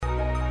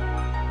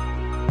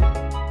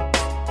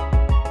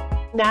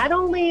not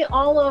only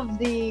all of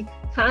the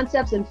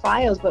concepts and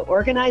files, but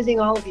organizing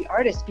all of the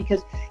artists,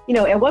 because,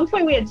 at one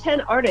point we had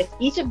 10 artists.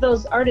 Each of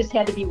those artists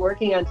had to be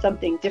working on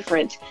something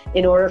different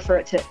in order for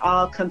it to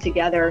all come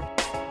together.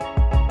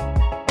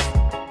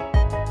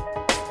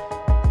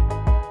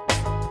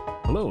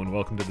 Hello and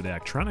welcome to the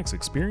Daktronics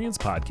Experience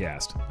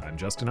Podcast. I'm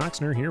Justin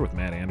Oxner here with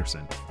Matt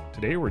Anderson.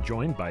 Today we're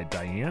joined by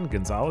Diane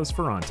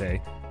Gonzalez-Ferrante,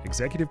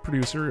 Executive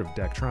Producer of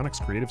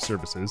Daktronics Creative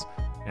Services,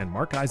 and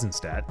Mark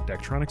Eisenstadt,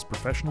 Daktronics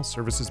Professional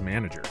Services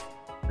Manager.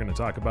 We're going to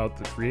talk about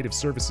the Creative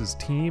Services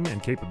team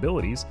and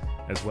capabilities,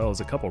 as well as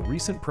a couple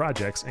recent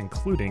projects,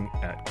 including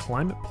at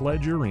Climate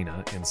Pledge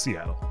Arena in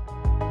Seattle.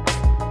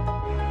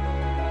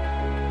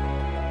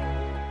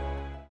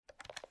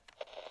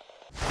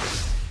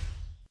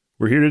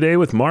 We're here today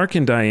with Mark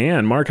and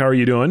Diane. Mark, how are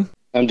you doing?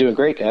 I'm doing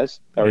great,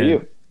 guys. How are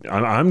you?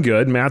 I'm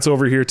good. Matt's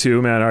over here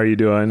too. Matt, how are you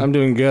doing? I'm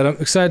doing good. I'm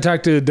excited to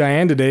talk to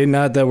Diane today.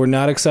 Not that we're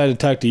not excited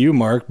to talk to you,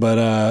 Mark, but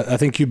I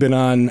think you've been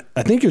on,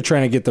 I think you're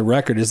trying to get the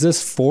record. Is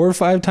this 4 or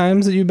 5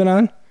 times that you've been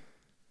on?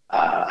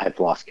 I've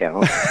lost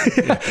count.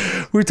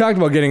 We talked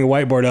about getting a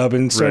whiteboard up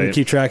and starting to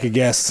keep track of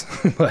guests.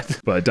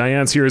 But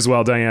Diane's here as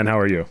well. Diane, how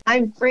are you?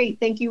 I'm great.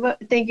 Thank you.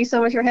 Thank you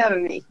so much for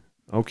having me.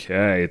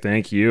 Okay,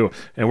 thank you.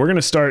 And we're going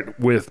to start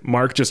with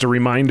Mark, just a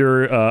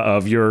reminder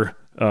of your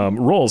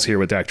roles here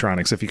with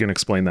Daktronics, if you can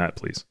explain that,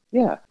 please.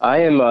 Yeah, I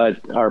am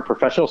our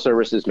professional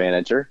services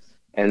manager,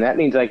 and that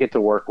means I get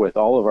to work with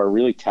all of our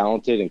really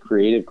talented and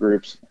creative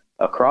groups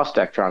across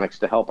Daktronics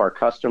to help our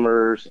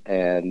customers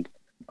and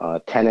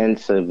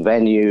tenants of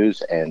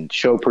venues and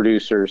show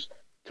producers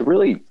to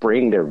really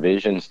bring their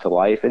visions to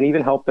life and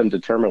even help them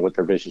determine what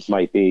their visions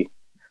might be.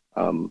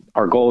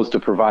 Our goal is to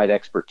provide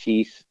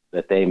expertise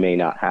that they may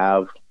not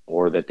have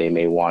or that they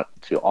may want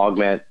to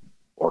augment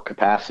or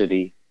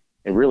capacity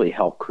and really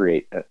help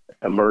create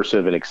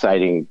immersive and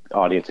exciting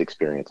audience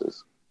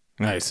experiences.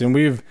 Nice. And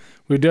we've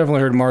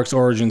definitely heard Mark's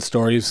origin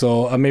stories,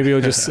 so maybe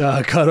we'll just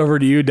cut over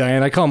to you,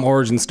 Diane. I call them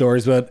origin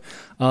stories, but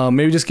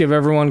maybe just give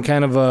everyone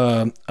kind of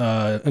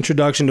a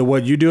introduction to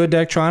what you do at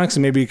Daktronics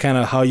and maybe kind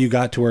of how you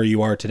got to where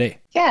you are today.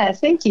 Yeah,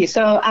 thank you.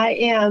 So I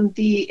am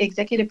the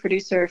executive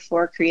producer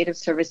for Creative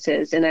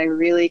Services, and I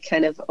really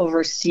kind of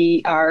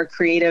oversee our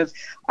creative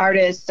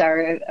artists,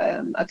 our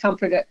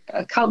account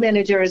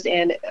managers,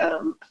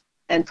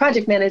 and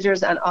project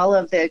managers on all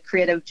of the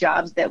creative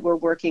jobs that we're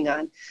working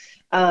on.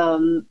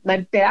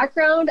 My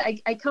background,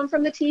 I come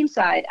from the team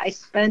side. I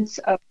spent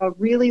a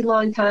really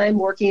long time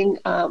working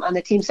on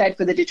the team side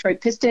for the Detroit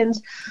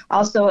Pistons,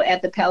 also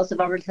at the Palace of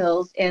Auburn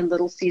Hills and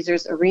Little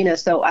Caesars Arena.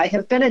 So I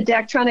have been a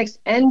Daktronics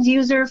end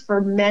user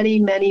for many,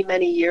 many,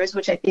 many years,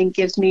 which I think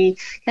gives me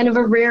kind of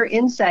a rare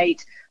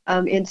insight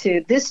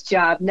into this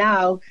job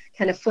now,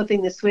 kind of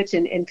flipping the switch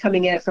and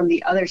coming at it from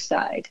the other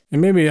side.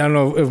 And maybe, I don't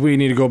know if we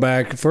need to go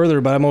back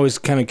further, but I'm always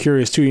kind of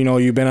curious too,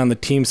 you've been on the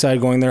team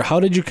side going there. How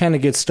did you kind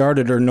of get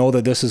started or know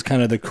that this is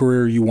kind of the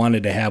career you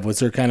wanted to have? Was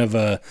there kind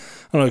of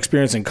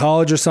experience in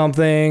college or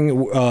something,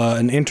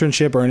 an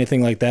internship or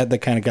anything like that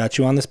kind of got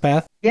you on this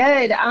path? Yeah,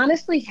 it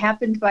honestly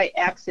happened by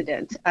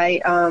accident.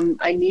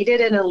 I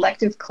needed an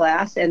elective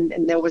class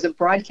and there was a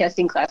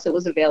broadcasting class that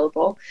was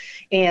available.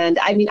 And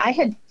I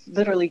had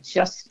literally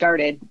just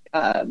started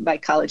my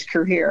college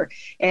career.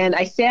 And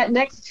I sat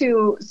next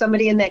to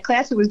somebody in that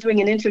class who was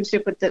doing an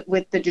internship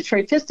with the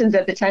Detroit Pistons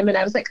at the time. And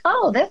I was like,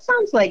 oh, that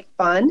sounds like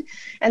fun.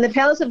 And the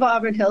Palace of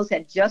Auburn Hills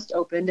had just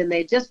opened and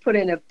they just put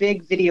in a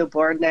big video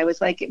board. And I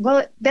was like,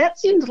 well, that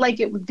seemed like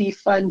it would be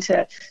fun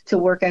to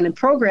work on a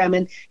program.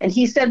 And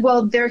he said,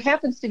 well, there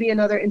happens to be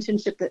another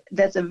internship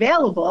that's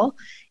available,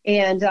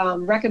 and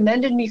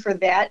recommended me for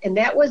that. And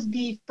that was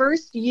the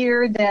first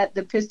year that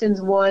the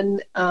Pistons won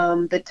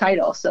the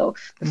title. So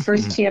the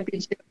first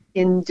championship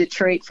in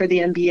Detroit for the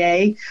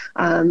NBA.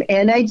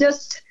 And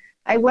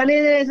I went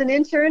in as an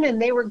intern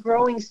and they were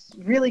growing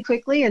really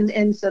quickly.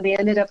 And so they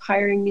ended up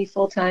hiring me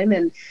full time.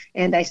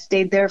 And I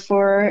stayed there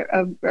for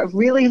a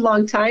really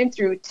long time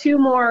through 2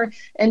 more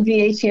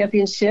NBA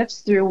championships,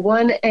 through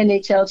 1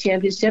 NHL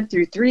championship,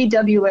 through 3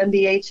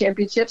 WNBA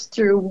championships,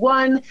 through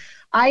 1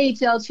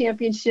 IHL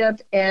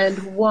championship, and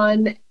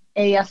 1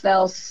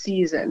 AFL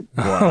season.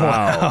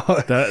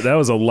 Wow. That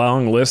was a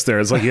long list there.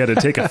 It's like you had to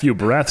take a few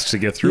breaths to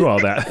get through all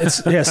that.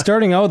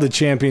 Starting out with the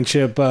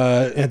championship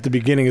at the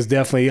beginning is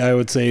definitely, I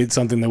would say,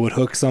 something that would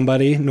hook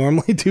somebody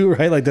normally too,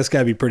 right? Like that's got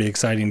to be pretty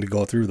exciting to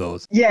go through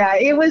those. Yeah,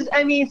 it was.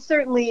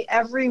 Certainly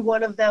every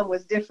one of them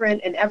was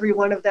different and every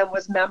one of them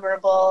was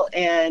memorable.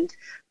 And,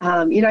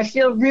 I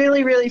feel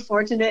really, really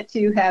fortunate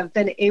to have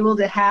been able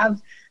to have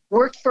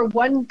worked for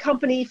one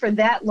company for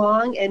that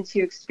long and to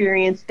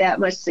experience that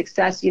much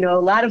success. A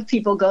lot of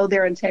people go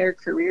their entire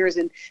careers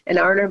and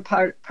aren't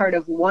part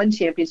of one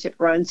championship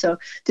run. So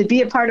to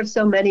be a part of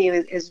so many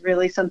is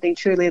really something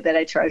truly that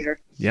I treasure.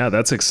 Yeah,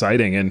 that's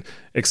exciting, and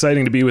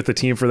exciting to be with the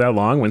team for that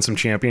long, win some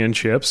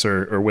championships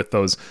or with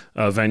those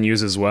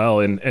venues as well.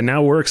 And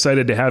now we're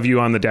excited to have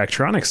you on the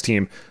Daktronics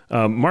team.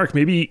 Mark,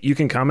 maybe you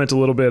can comment a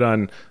little bit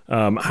on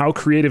how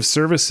Creative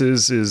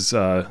Services is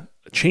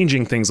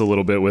changing things a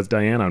little bit with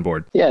Diane on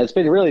board. Yeah, it's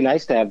been really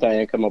nice to have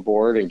Diane come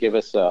aboard and give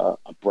us a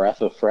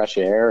breath of fresh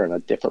air and a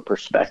different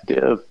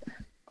perspective.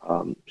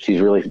 She's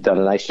really done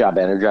a nice job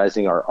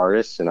energizing our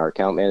artists and our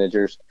account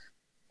managers.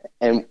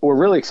 And we're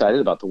really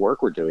excited about the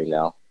work we're doing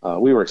now.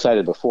 We were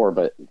excited before,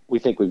 but we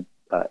think we've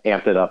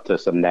amped it up to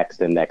some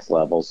next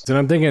levels. And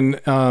I'm thinking,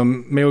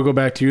 maybe we'll go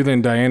back to you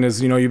then, Diane,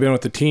 is, you've been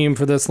with the team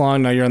for this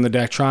long. Now you're on the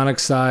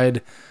Daktronics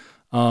side.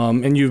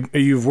 And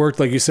you've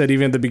worked, like you said,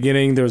 even at the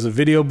beginning, there was a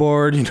video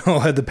board,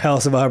 at the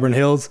Palace of Auburn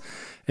Hills.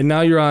 And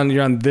now you're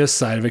on this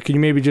side of it. Can you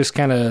maybe just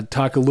kind of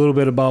talk a little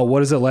bit about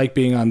what is it like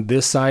being on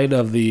this side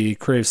of the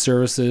creative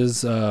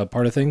services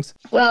part of things?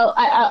 Well,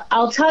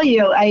 I'll tell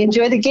you, I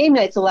enjoy the game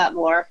nights a lot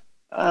more.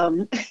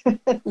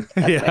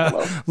 Yeah,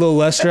 a little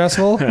less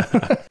stressful.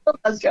 A little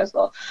less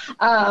stressful.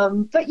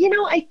 But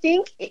I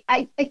think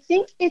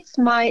it's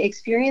my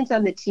experience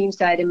on the team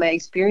side and my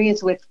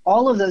experience with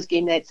all of those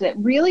game nights that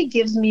really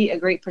gives me a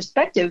great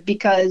perspective,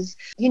 because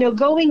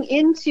going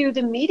into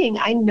the meeting,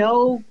 I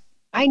know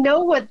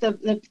what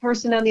the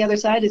person on the other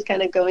side is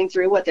kind of going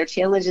through, what their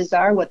challenges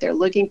are, what they're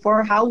looking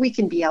for, how we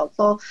can be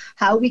helpful,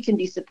 how we can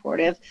be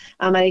supportive.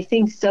 I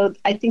think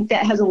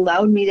that has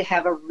allowed me to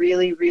have a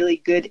really, really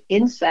good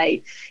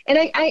insight. And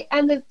I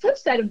on the flip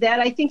side of that,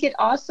 I think it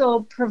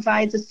also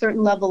provides a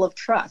certain level of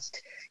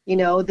trust.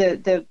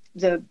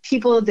 The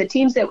people, the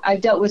teams that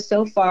I've dealt with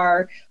so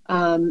far,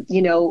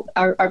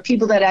 are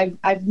people that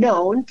I've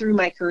known through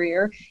my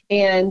career,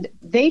 and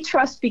they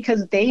trust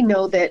because they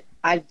know that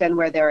I've been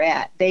where they're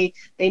at. They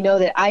know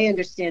that I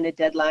understand a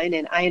deadline,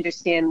 and I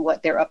understand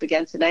what they're up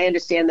against, and I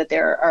understand that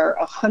there are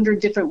 100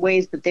 different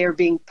ways that they're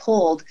being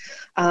pulled,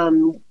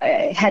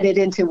 headed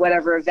into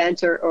whatever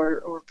event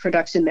or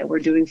production that we're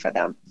doing for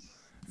them.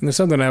 And there's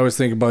something I always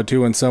think about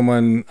too when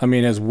someone,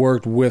 has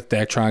worked with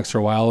Daktronics for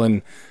a while,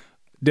 and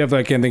definitely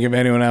I can't think of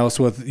anyone else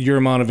with your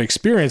amount of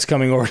experience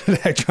coming over to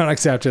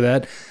Daktronics after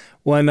that.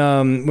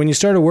 When you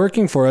started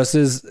working for us,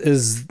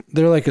 is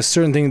there like a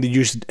certain thing that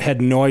you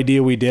had no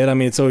idea we did?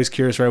 It's always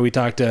curious, right? We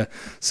talk to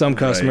some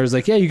customers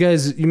like, yeah,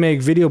 you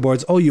make video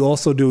boards. Oh, you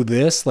also do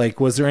this? Like,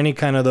 was there any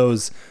kind of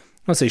those, I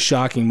don't want to say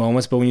shocking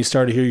moments, but when you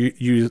started here,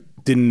 you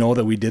didn't know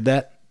that we did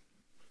that?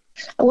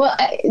 Well,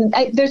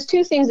 there's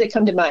two things that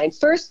come to mind.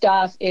 First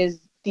off is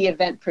the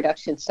event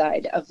production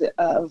side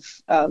of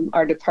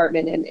our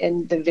department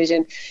and the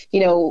vision.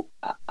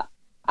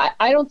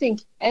 I don't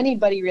think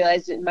anybody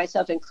realized, and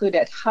myself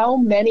included, how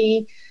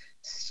many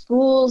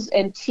schools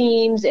and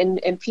teams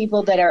and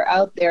people that are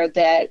out there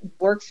that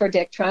work for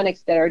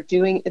Daktronics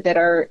that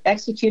are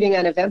executing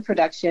on event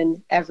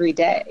production every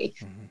day.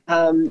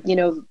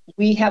 Mm-hmm.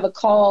 We have a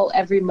call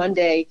every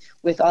Monday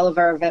with all of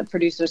our event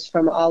producers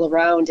from all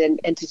around,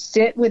 and to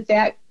sit with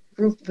that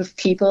group of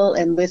people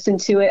and listen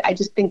to it, I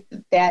just think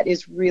that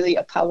is really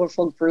a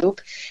powerful group.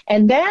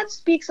 And that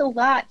speaks a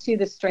lot to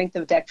the strength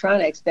of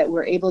Daktronics, that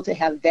we're able to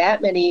have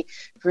that many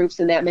groups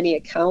and that many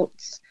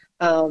accounts,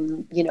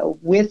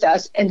 with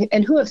us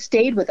and who have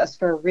stayed with us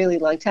for a really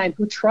long time,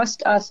 who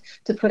trust us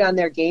to put on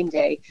their game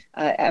day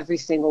every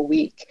single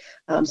week.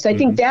 So I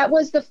think that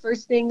was the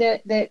first thing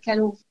that kind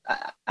of,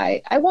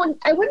 I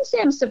wouldn't say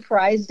I'm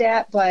surprised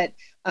at, but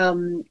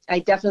I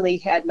definitely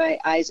had my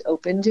eyes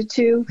opened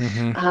to.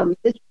 Mm-hmm.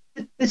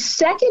 The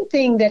second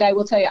thing that I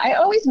will tell you, I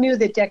always knew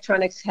that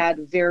Daktronics had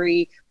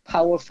very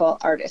powerful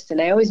artists,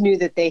 and I always knew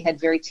that they had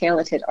very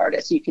talented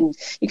artists. You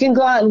can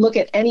go out and look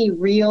at any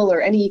reel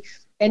or any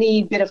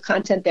bit of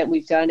content that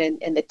we've done,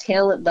 and the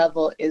talent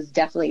level is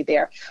definitely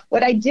there.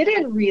 What I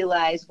didn't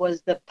realize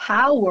was the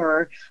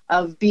power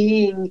of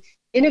being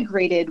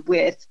integrated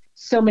with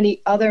so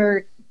many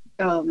other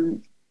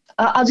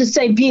I'll just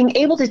say being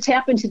able to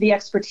tap into the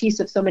expertise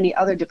of so many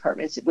other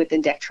departments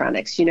within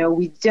Daktronics.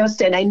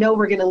 And I know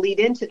we're going to lead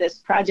into this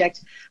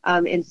project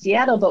in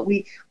Seattle, but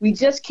we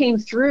just came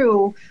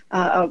through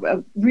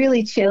a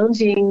really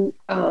challenging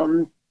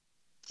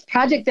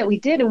project that we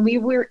did, and we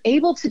were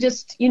able to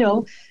just,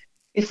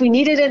 if we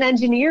needed an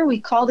engineer, we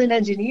called an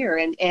engineer,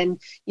 and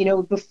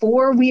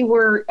before we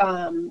were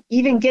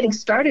even getting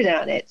started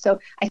on it. So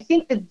I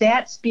think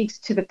that speaks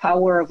to the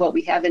power of what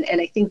we have, and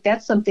I think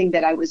that's something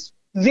that I was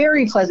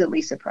very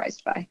pleasantly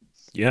surprised by.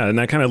 Yeah, and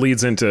that kind of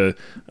leads into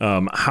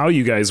how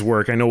you guys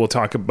work. I know we'll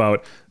talk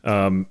about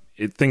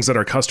things that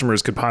our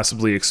customers could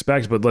possibly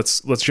expect, but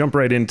let's jump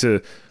right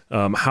into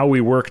how we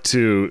work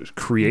to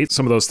create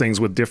some of those things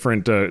with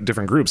different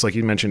groups. Like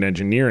you mentioned,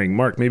 engineering.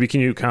 Mark, maybe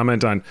can you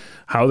comment on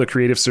how the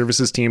creative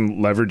services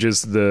team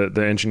leverages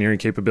the engineering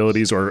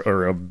capabilities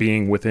or of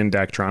being within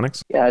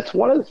Daktronics? Yeah, it's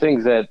one of the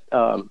things that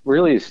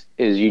really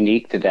is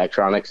unique to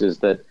Daktronics is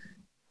that,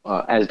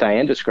 as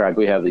Diane described,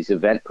 we have these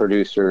event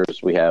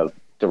producers, we have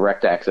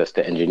direct access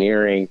to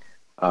engineering,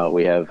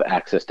 we have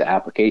access to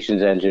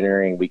applications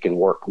engineering. We can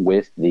work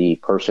with the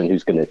person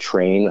who's going to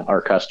train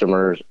our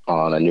customers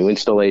on a new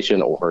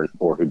installation or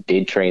who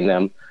did train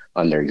them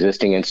on their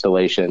existing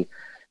installation.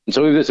 And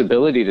so we have this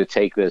ability to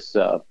take this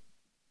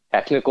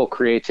technical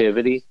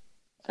creativity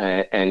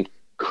and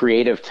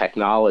creative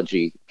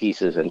technology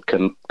pieces and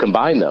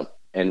combine them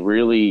and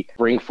really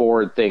bring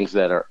forward things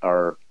that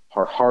are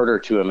harder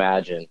to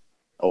imagine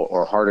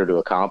or harder to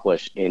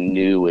accomplish in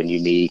new and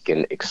unique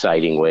and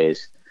exciting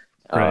ways.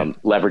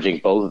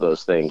 Leveraging both of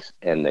those things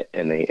and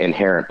the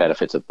inherent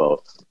benefits of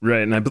both.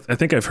 Right. And I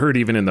think I've heard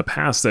even in the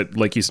past that,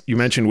 like you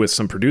mentioned, with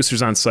some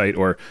producers on site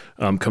or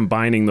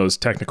combining those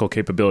technical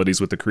capabilities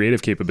with the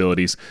creative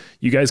capabilities,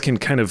 you guys can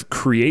kind of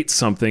create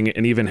something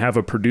and even have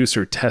a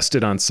producer test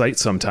it on site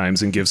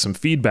sometimes and give some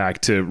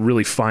feedback to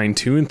really fine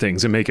tune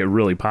things and make it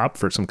really pop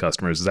for some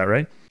customers. Is that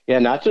right? Yeah,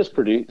 not just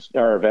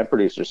our event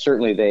producers.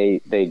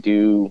 Certainly they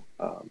do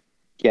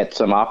get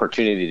some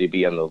opportunity to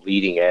be on the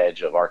leading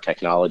edge of our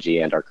technology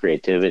and our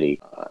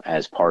creativity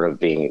as part of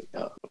being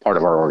part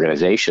of our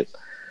organization.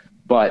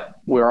 But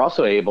we're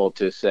also able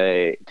to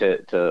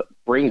to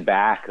bring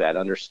back that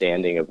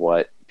understanding of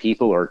what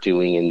people are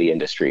doing in the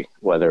industry,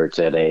 whether it's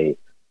at a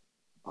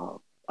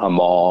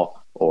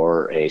mall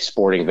or a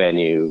sporting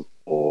venue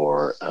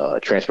or a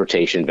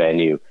transportation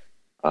venue.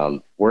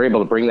 We're able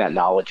to bring that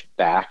knowledge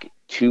back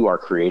to our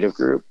creative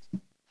group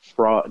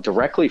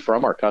directly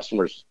from our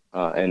customers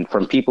and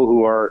from people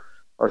who are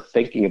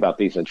thinking about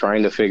these and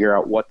trying to figure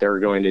out what they're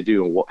going to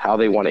do and how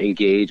they want to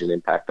engage and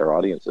impact their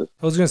audiences.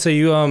 I was going to say,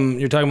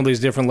 you're talking about these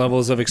different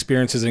levels of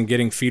experiences and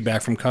getting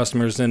feedback from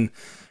customers. And,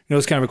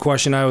 it's kind of a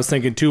question I was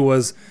thinking too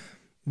was,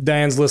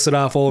 Diane's listed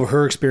off all of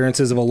her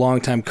experiences of a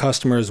longtime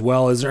customer as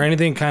well. Is there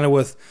anything kind of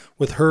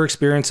with her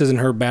experiences and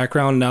her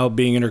background now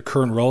being in her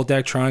current role at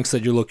Daktronics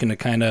that you're looking to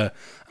kind of,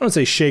 I don't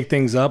say shake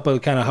things up,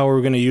 but kind of how we're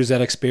going to use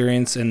that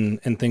experience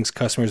and things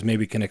customers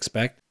maybe can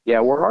expect? Yeah,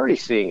 we're already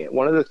seeing it.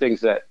 One of the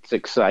things that's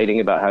exciting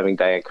about having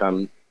Diane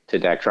come to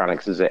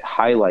Daktronics is it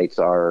highlights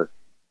our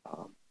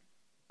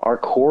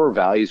core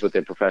values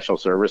within professional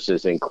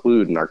services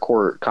include, and our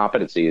core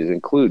competencies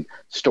include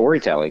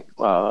storytelling.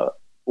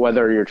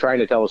 Whether you're trying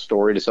to tell a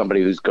story to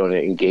somebody who's going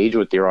to engage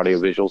with your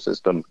audiovisual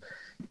system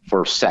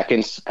for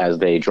seconds as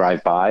they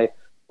drive by,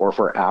 or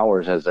for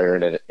hours as they're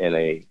in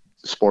a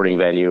sporting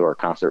venue or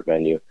concert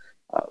venue,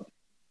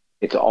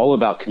 it's all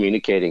about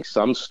communicating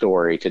some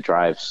story to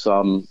drive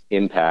some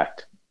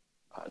impact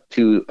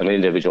to an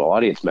individual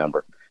audience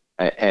member.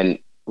 And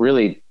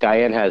really,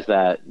 Diane has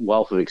that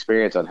wealth of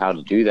experience on how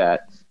to do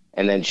that.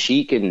 And then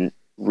she can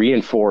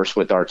reinforce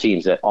with our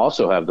teams that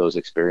also have those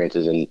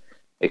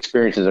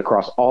experiences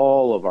across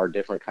all of our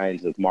different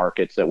kinds of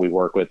markets that we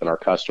work with and our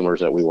customers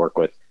that we work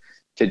with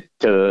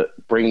to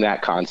bring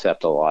that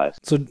concept alive.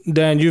 So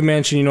Dan, you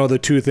mentioned, the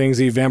two things,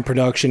 the event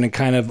production and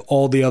kind of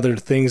all the other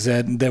things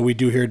that we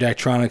do here at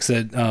Daktronics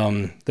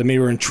that maybe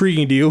were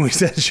intriguing to you. We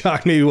said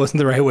shock maybe wasn't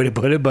the right way to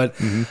put it, but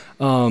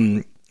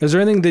is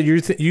there anything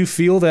that you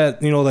feel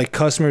that, like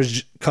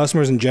customers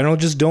in general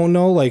just don't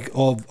know, like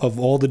of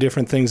all the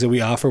different things that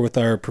we offer with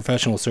our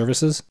professional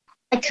services?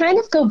 I kind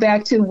of go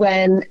back to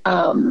when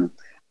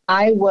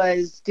I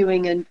was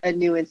doing a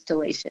new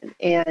installation,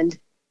 and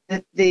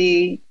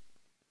the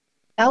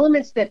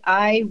elements that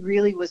I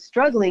really was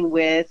struggling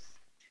with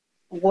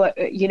were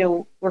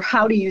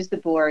how to use the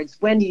boards,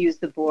 when to use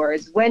the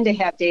boards, when to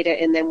have data,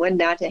 and then when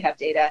not to have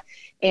data.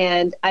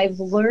 And I've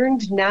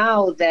learned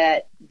now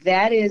that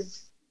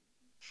is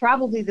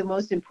probably the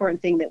most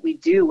important thing that we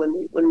do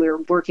when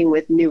we're working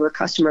with newer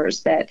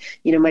customers that,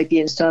 might be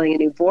installing a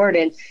new board,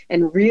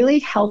 and really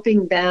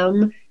helping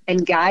them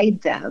and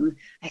guide them,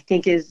 I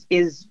think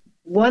is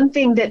one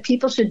thing that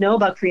people should know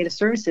about creative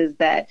services,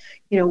 that,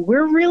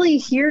 we're really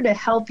here to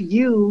help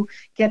you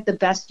get the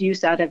best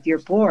use out of your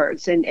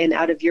boards and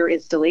out of your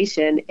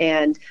installation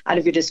and out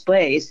of your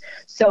displays.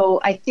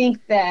 So I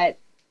think that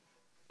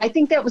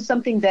was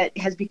something that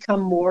has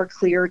become more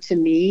clear to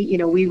me.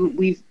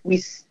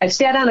 I've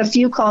sat on a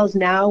few calls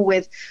now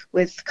with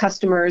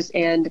customers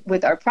and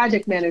with our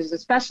project managers,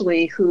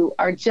 especially, who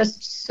are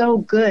just so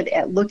good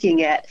at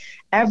looking at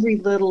every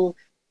little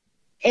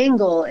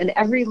angle and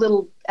every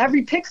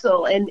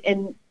pixel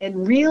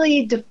and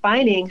really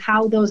defining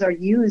how those are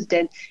used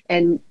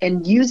and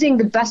using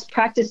the best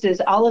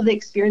practices. All of the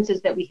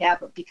experiences that we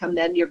have become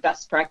then your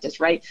best practice,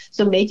 right?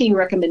 So making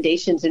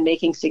recommendations and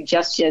making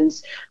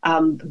suggestions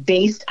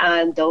based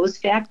on those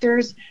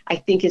factors, I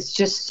think is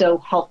just so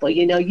helpful.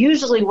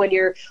 Usually when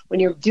you're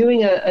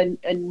doing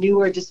a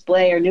newer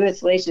display or new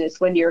installation, it's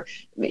when you're,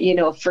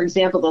 for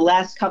example, the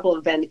last couple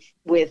have been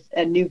with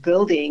a new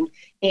building.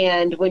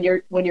 And when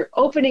you're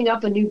opening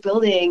up a new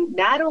building,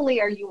 not only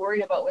are you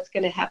worried about what's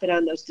going to happen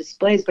on those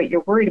displays, but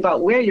you're worried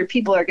about where your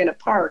people are going to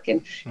park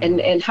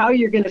and how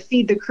you're going to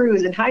feed the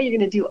crews and how you're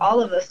going to do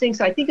all of those things.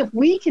 So I think if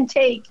we can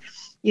take,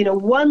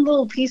 one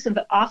little piece of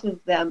it off of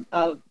them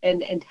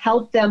and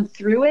help them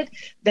through it,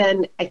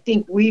 then I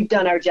think we've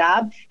done our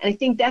job. And I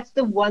think that's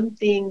the one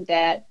thing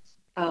that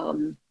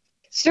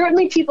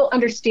certainly people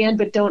understand,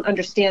 but don't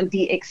understand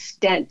the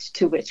extent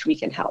to which we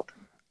can help.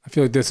 I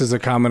feel like this is a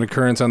common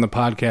occurrence on the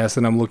podcast,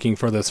 and I'm looking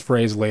for this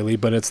phrase lately,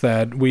 but it's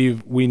that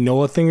we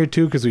know a thing or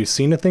two because we've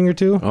seen a thing or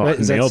two. Oh, right?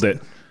 Nailed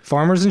it.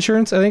 Farmers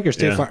Insurance, I think, or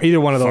State Farm, either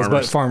one of those,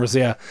 but Farmers,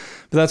 yeah.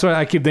 But that's what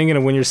I keep thinking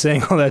of when you're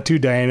saying all that too,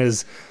 Diane,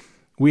 is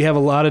we have a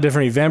lot of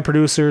different event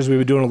producers. We've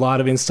been doing a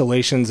lot of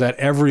installations at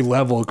every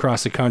level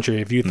across the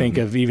country. If you think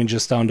of even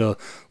just down to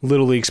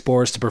Little League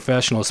sports to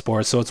professional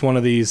sports. So it's one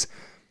of these,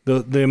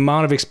 the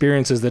amount of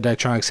experiences that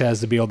Daktronics has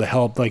to be able to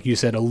help, like you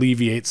said,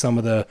 alleviate some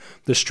of the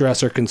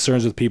stress or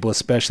concerns with people,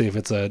 especially if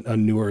it's a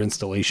newer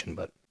installation.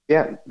 But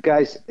yeah,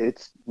 guys,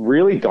 it's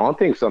really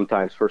daunting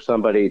sometimes for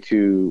somebody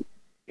to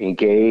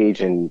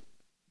engage and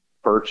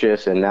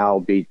purchase and now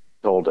be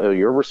told, oh,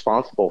 you're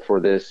responsible for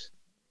this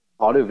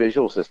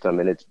audiovisual system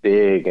and it's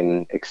big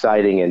and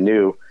exciting and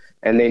new.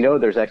 And they know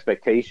there's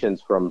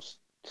expectations from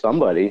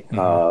somebody,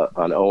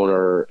 an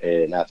owner,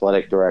 an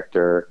athletic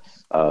director,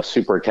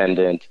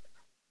 superintendent,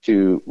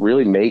 to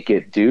really make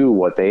it do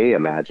what they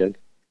imagined.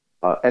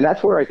 And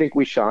that's where I think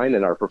we shine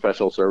in our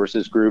professional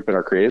services group and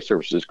our creative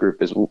services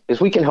group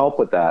is we can help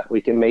with that.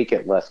 We can make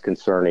it less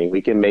concerning.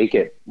 We can make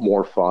it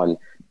more fun.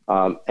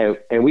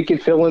 And we can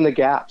fill in the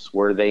gaps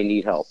where they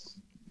need help.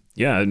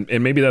 Yeah,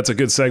 and maybe that's a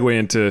good segue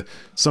into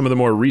some of the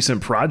more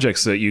recent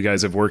projects that you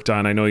guys have worked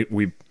on. I know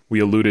we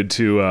alluded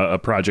to a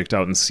project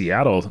out in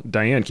Seattle.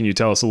 Diane, can you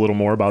tell us a little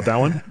more about that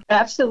one?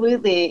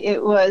 Absolutely.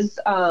 It was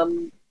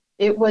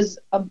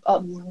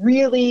a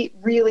really,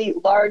 really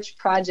large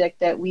project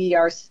that we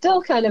are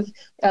still kind of,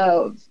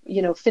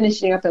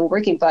 finishing up and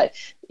working. But,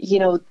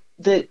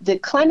 the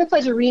Climate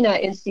Pledge Arena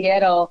in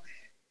Seattle,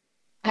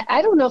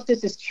 I don't know if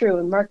this is true.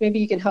 And Mark, maybe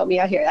you can help me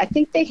out here. I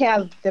think they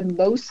have the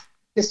most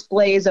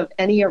displays of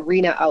any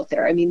arena out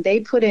there. I mean, they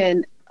put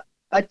in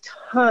a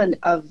ton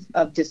of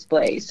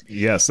displays.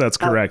 Yes, that's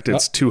correct.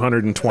 It's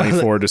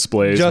 224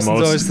 displays. Justin's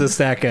always the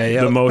stat guy.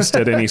 Yep. The most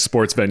at any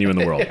sports venue in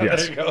the world. Yeah,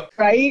 yes.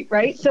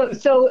 Right.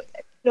 So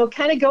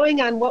kind of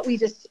going on what we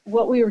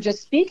were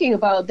just speaking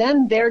about,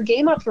 then their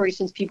game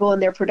operations people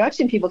and their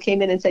production people came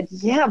in and said,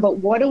 yeah, but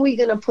what are we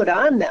going to put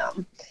on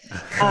them?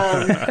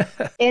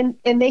 And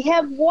they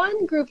have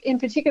one group in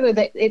particular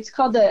that it's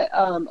called the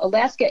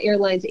Alaska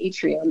Airlines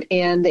Atrium.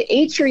 And the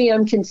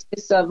atrium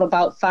consists of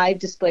about 5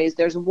 displays.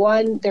 There's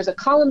a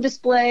column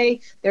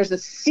display. There's a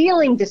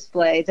ceiling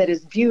display that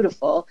is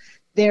beautiful.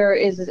 There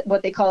is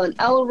what they call an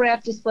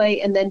L-wrap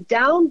display. And then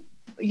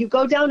you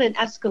go down an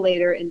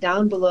escalator, and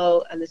down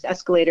below on this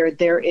escalator,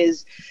 there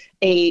is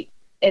an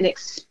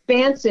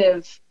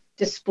expansive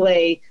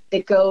display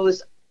that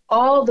goes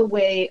all the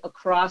way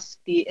across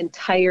the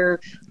entire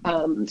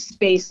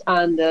space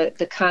on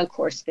the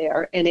concourse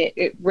there. And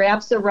it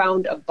wraps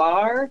around a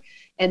bar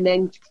and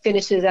then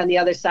finishes on the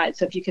other side.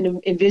 So if you can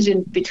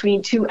envision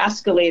between 2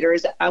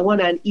 escalators, one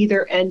on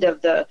either end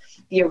of the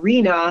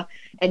arena,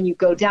 and you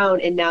go down,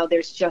 and now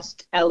there's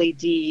just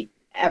LED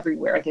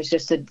everywhere. There's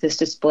just this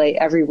display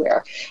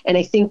everywhere. And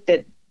I think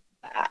they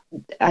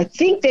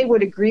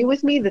would agree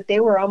with me that they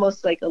were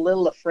almost like a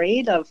little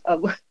afraid of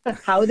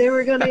how they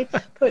were going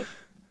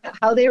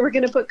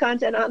to put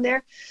content on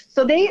there.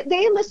 So they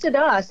enlisted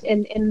us,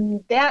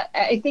 and that,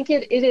 I think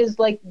it is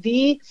like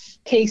the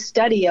case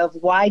study of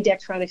why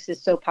Daktronics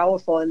is so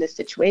powerful in this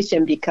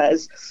situation,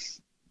 because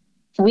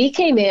we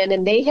came in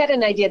and they had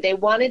an idea. They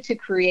wanted to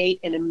create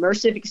an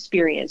immersive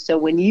experience. So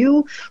when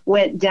you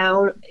went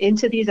down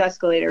into these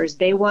escalators,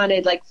 they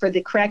wanted, like for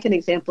the Kraken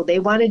example, they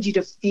wanted you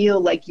to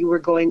feel like you were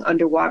going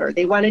underwater.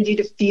 They wanted you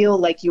to feel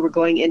like you were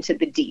going into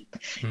the deep,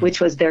 which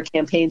was their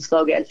campaign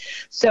slogan.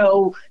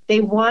 So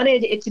they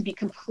wanted it to be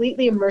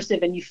completely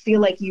immersive, and you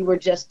feel like you were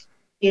just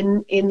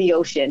in the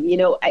ocean,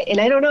 and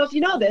I don't know if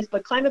you know this,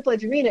 but Climate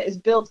Pledge Arena is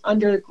built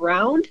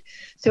underground.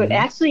 So it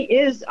actually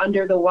is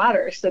under the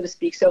water, so to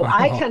speak. So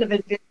I kind of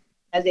envision it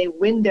as a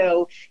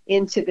window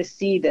into the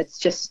sea that's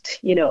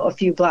just, a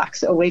few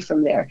blocks away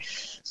from there.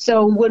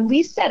 So when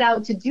we set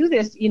out to do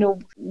this,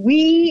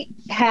 we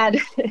had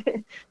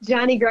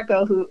Johnny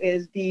Greco, who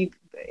is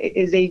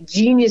a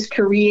genius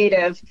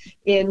creative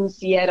in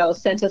Seattle,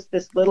 sent us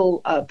this little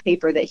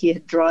paper that he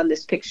had drawn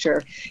this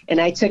picture, and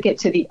I took it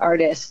to the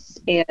artists,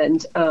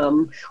 and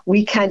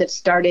we kind of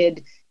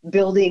started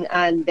building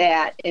on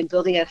that and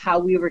building on how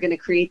we were going to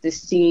create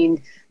this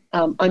scene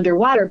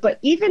underwater. But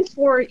even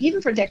for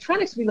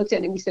Daktronics, we looked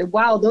at it and we said,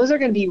 wow, those are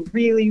going to be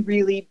really,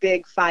 really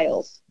big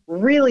files.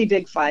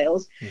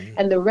 Mm-hmm.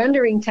 And the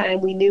rendering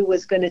time we knew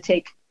was going to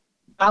take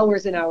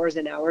hours and hours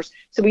and hours.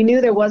 So we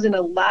knew there wasn't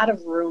a lot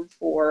of room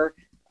for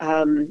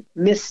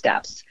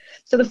missteps.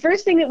 So the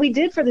first thing that we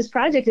did for this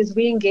project is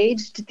we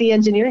engaged the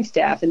engineering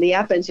staff and the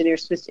app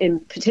engineers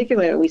in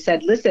particular. And we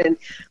said, listen,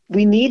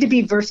 we need to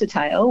be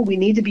versatile. We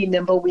need to be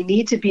nimble. We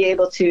need to be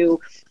able to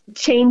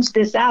change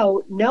this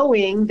out,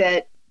 knowing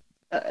that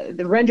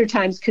the render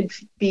times could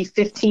be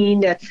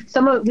 15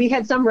 to we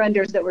had some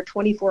renders that were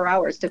 24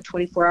 hours, took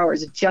 24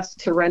 hours just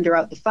to render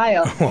out the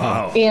file.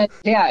 Wow. And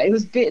yeah, it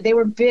was big. They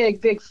were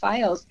big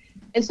files.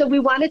 And so we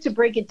wanted to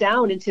break it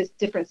down into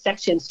different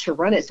sections to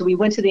run it. So we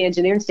went to the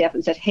engineering staff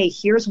and said, hey,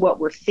 here's what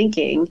we're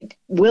thinking.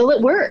 Will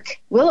it work?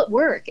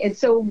 And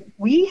so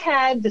we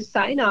had the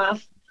sign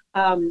off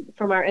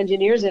from our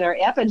engineers and our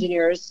app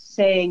engineers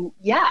saying,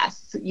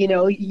 yes,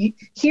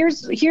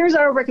 here's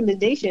our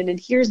recommendation, and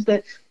here's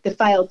the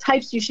file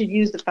types you should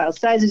use, the file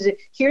sizes,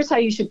 here's how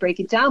you should break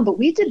it down. But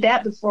we did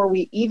that before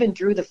we even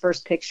drew the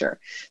first picture.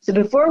 So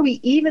before we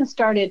even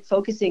started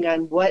focusing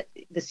on what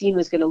the scene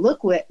was going to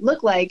look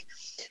like,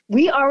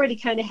 we already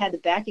kind of had the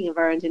backing of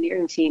our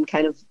engineering team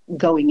kind of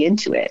going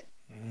into it.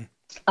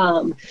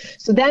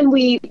 So then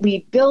we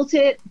built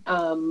it,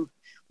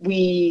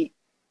 we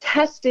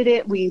tested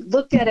it, we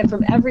looked at it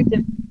from every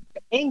different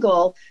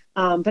angle.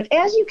 But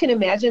as you can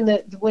imagine,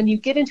 that when you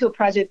get into a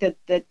project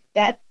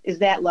that is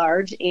that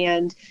large,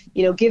 and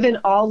given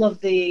all of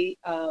the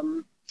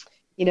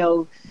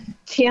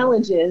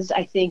challenges,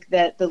 I think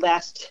that the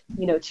last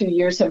 2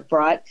 years have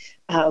brought,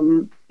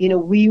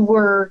 we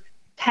were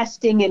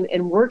testing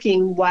and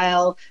working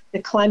while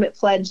the Climate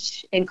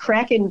Pledge and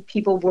Kraken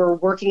people were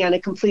working on a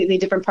completely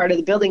different part of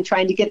the building,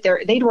 trying to get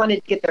they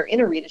wanted to get their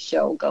in-arena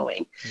show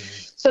going.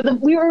 Mm-hmm. So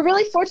we were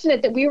really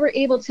fortunate that we were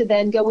able to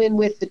then go in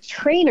with the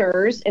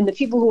trainers and the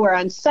people who are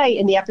on site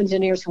and the app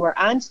engineers who are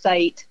on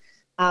site,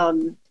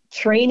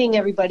 training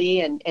everybody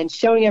and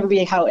showing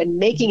everybody how, and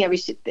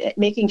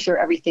making sure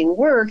everything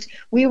worked.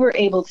 We were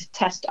able to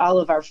test all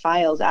of our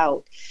files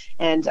out.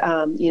 And,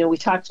 we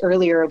talked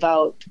earlier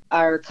about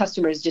our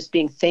customers just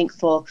being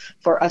thankful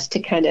for us to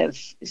kind of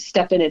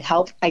step in and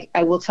help.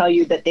 I will tell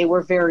you that they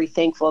were very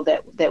thankful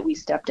that we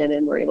stepped in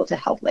and were able to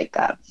help like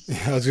that.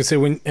 I was going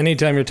to say,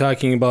 anytime you're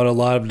talking about a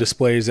lot of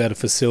displays at a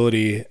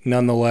facility,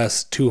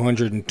 nonetheless,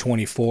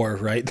 224,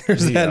 right?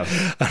 There's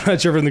that, I'm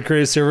not sure from the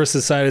creative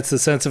services side, it's the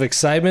sense of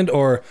excitement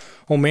or,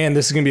 oh man,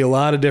 this is going to be a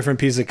lot of different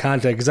pieces of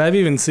content. Because I've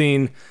even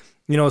seen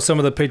some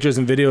of the pictures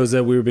and videos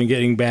that we've been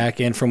getting back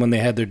and from when they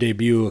had their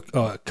debut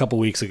a couple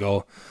weeks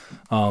ago.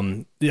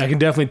 I can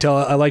definitely tell.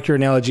 I like your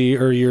analogy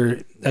or your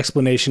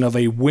explanation of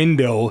a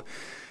window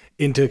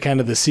into kind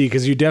of the sea,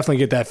 because you definitely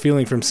get that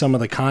feeling from some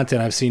of the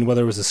content I've seen,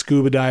 whether it was a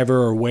scuba diver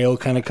or whale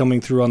kind of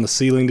coming through on the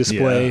ceiling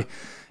display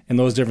and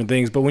those different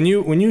things. But when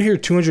you hear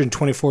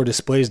 224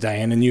 displays,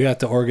 Diane, and you have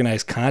to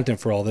organize content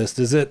for all this,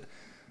 does it?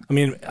 I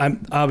mean,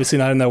 I'm obviously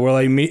not in that world.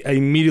 I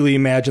immediately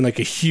imagine like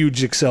a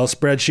huge Excel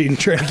spreadsheet and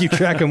try to keep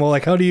track of them all.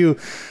 Like, how do you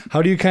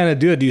kind of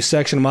do it? Do you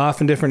section them off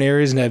in different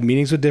areas and have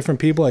meetings with different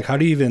people? Like, how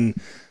do you even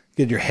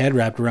get your head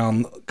wrapped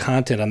around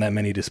content on that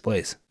many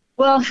displays?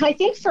 Well, I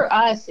think for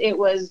us, it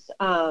was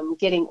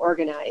getting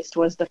organized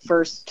was the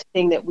first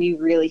thing that we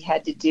really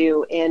had to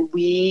do. And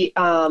we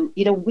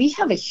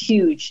have a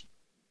huge,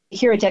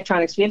 here at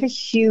Daktronics, we have a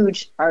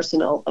huge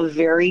arsenal of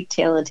very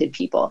talented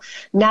people.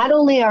 Not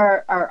only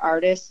are our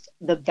artists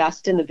the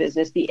best in the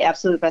business, the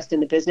absolute best in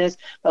the business,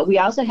 but we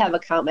also have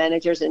account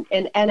managers. And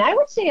I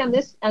would say on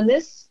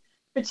this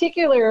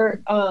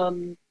particular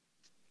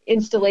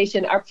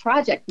installation, our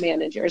project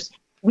managers,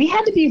 we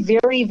had to be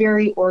very,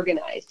 very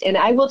organized. And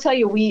I will tell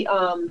you, we,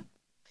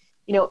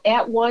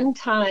 at one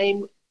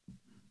time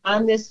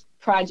on this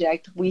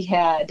project, we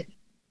had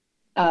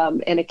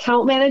an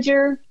account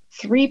manager,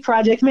 3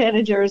 project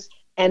managers,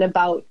 and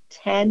about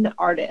 10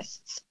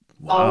 artists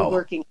all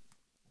working.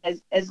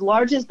 As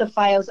large as the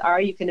files are,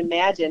 you can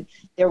imagine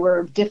there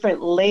were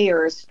different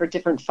layers for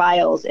different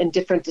files and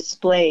different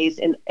displays,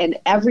 and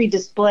every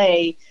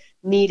display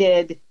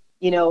needed,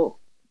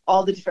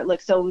 all the different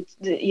looks. So,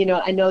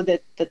 I know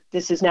that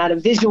this is not a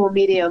visual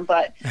medium,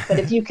 but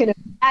if you can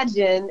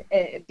imagine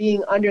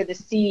being under the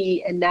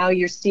sea and now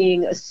you're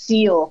seeing a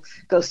seal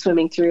go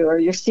swimming through, or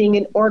you're seeing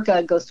an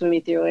orca go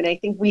swimming through. And I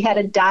think we had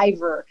a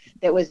diver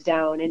that was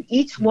down, and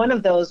each one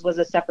of those was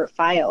a separate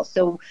file.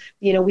 So,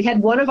 we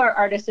had one of our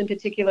artists in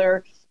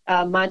particular,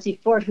 Monty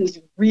Ford, who's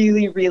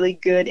really, really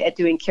good at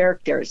doing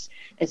characters.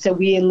 And so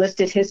we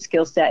enlisted his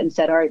skill set and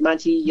said, all right,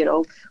 Monty,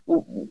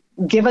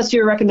 give us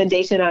your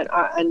recommendation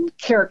on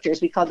characters.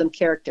 We called them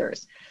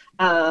characters.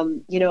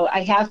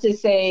 I have to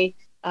say,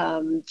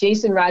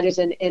 Jason Rogers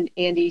and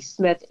Andy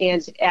Smith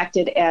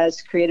acted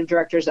as creative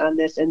directors on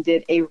this and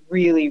did a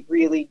really,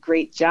 really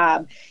great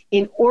job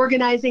in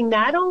organizing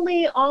not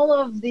only all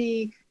of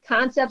the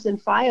concepts and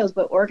files,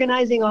 but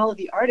organizing all of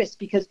the artists,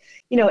 because,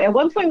 at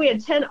one point we had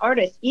 10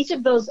 artists. Each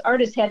of those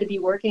artists had to be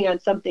working on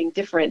something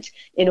different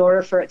in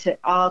order for it to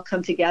all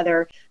come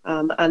together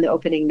on the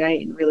opening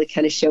night and really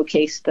kind of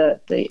showcase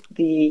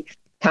the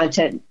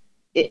content.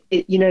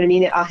 You know what I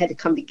mean? It all had to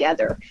come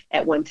together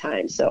at one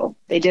time. So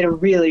they did a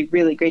really,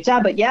 really great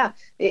job. But yeah,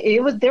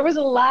 there was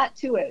a lot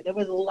to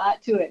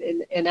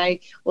it. And I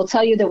will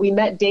tell you that we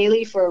met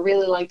daily for a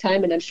really long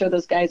time, and I'm sure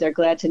those guys are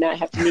glad to not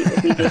have to meet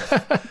with me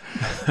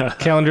daily.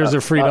 Calendars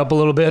are freed up a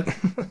little bit.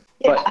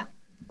 Yeah.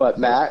 But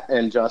Matt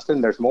and Justin,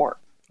 there's more.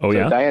 Oh,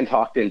 yeah? Diane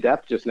talked in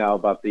depth just now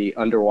about the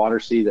underwater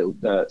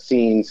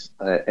scenes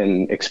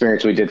and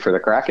experience we did for the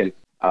Kraken.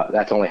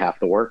 That's only half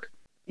the work.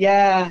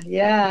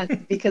 Yeah,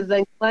 because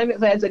then Climate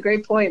Pledge, that's a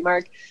great point,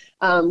 Mark.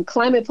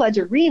 Climate Pledge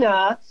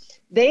Arena,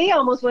 they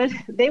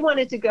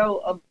wanted to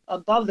go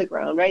above the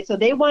ground, right? So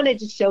they wanted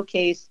to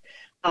showcase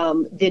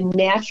the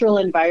natural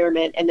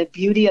environment and the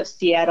beauty of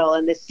Seattle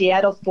and the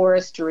Seattle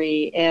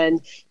forestry.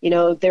 And,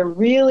 they're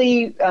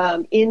really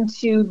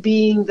into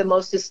being the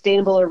most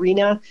sustainable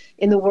arena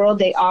in the world.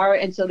 They are.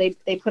 And so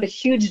they put a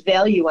huge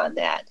value on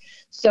that.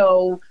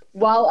 So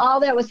while all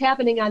that was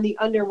happening on the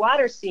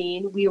underwater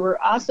scene, we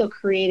were also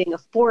creating a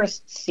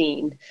forest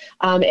scene.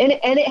 And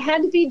it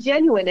had to be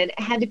genuine and it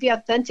had to be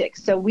authentic.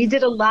 So we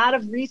did a lot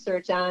of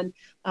research on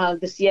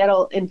the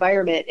Seattle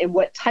environment and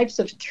what types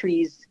of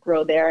trees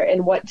grow there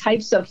and what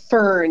types of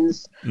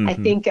ferns. Mm-hmm. I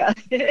think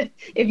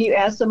if you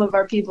ask some of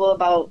our people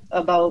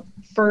about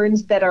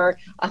ferns that are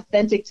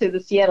authentic to the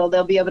Seattle,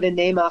 they'll be able to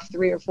name off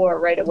 3 or 4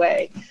 right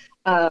away.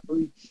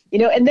 And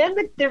then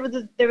there was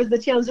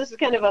the challenge. This is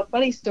kind of a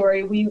funny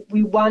story.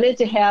 We wanted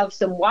to have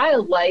some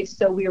wildlife,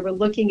 so we were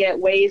looking at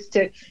ways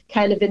to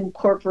kind of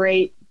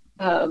incorporate,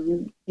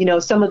 some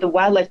of the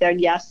wildlife there.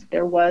 And yes,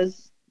 there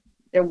was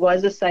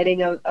a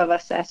sighting of a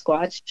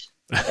Sasquatch.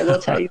 I will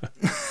tell you.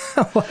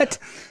 What?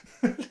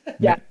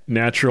 Yeah.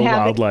 Natural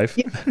wildlife.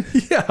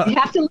 Yeah. You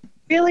have to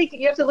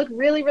look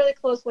really, really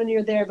close when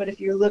you're there. But if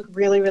you look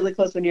really, really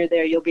close when you're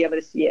there, you'll be able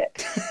to see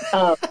it.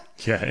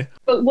 Okay.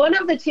 But one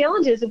of the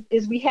challenges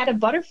is we had a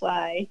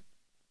butterfly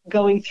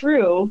going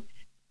through,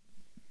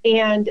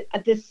 and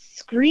the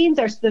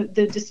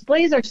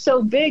displays are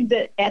so big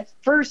that at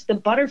first the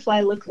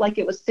butterfly looked like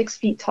it was 6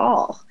 feet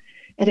tall,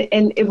 and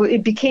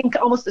it became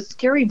almost a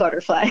scary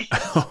butterfly.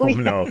 Oh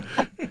no.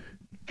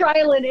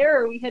 Trial and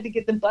error, we had to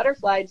get the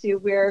butterfly to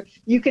where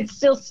you could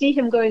still see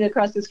him going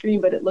across the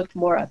screen, but it looked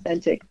more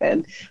authentic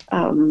than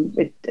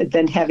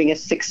having a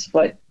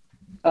 6-foot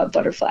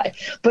butterfly.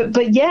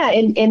 But yeah,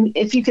 and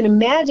if you can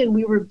imagine,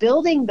 we were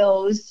building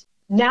those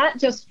not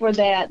just for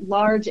that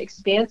large,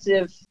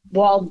 expansive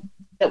wall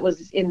that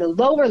was in the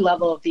lower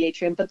level of the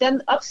atrium, but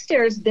then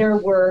upstairs there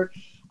was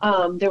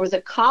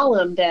a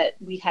column that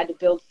we had to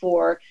build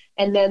for,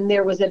 and then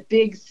there was a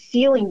big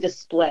ceiling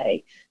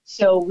display.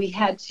 So we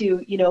had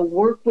to,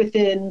 work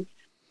within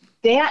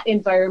that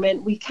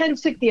environment. We kind of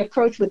took the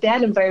approach with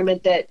that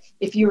environment that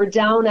if you were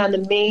down on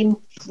the main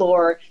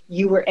floor,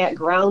 you were at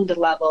ground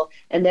level.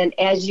 And then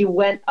as you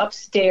went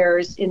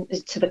upstairs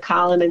into the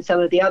column and some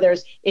of the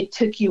others, it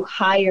took you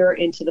higher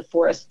into the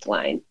forest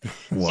line.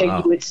 Wow. So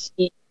you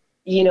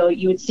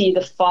would see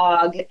the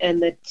fog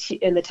and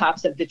the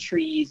tops of the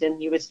trees,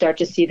 and you would start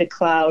to see the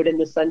cloud and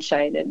the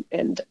sunshine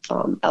and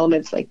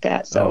elements like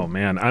that. So, oh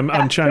man,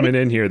 I'm chiming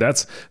in here.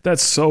 That's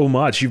so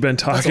much. You've been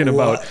talking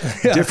about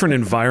different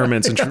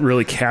environments and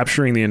really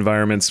capturing the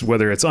environments,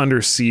 whether it's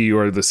undersea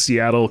or the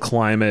Seattle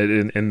climate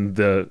and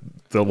the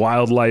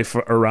wildlife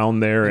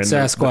around there and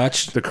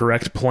Sasquatch, the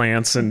correct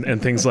plants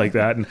and things like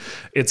that. And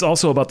it's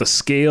also about the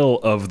scale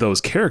of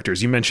those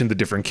characters. You mentioned the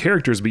different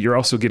characters, but you're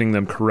also getting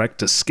them correct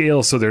to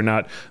scale. So they're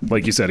not,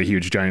 like you said, a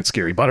huge, giant,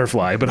 scary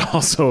butterfly, but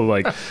also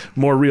like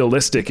more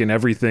realistic, and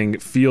everything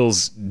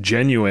feels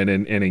genuine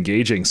and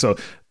engaging. So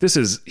this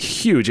is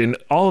huge. And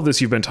all of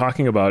this you've been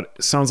talking about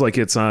sounds like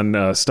it's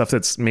on stuff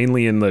that's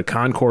mainly in the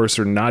concourse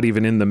or not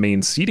even in the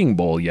main seating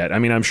bowl yet. I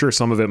mean, I'm sure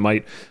some of it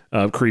might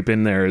creep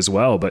in there as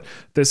well, but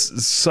this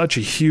is such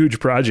a huge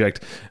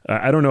project.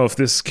 I don't know if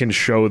this can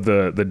show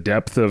the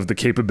depth of the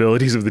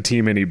capabilities of the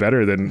team any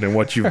better than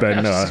what you've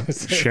been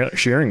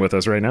sharing with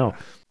us right now.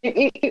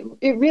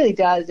 It really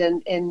does.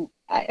 And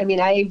I mean,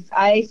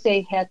 I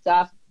say hats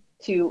off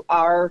to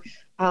our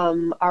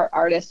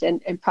artists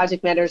and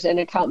project managers and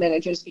account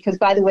managers, because,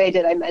 by the way,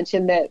 did I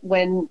mention that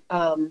when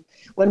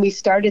we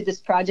started this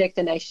project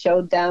and I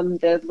showed them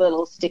the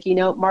little sticky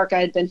note, Mark,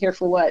 I had been here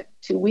for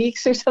 2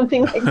 weeks or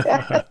something like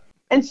that.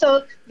 And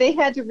so they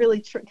had to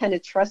really kind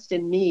of trust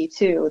in me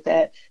too,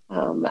 that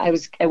I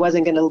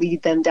wasn't going to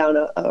lead them down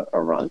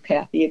a wrong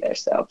path either.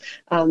 So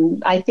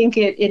I think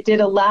it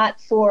did a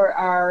lot for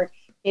our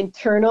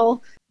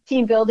internal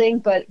team building,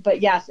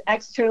 but yes,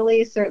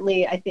 externally,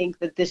 certainly, I think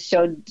that this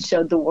showed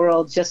the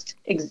world just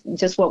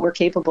what we're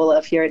capable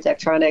of here at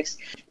Daktronics.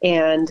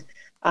 And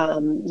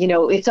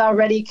it's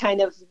already kind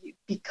of,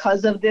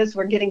 because of this,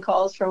 we're getting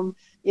calls from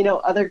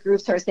other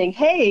groups who are saying,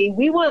 "Hey,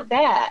 we want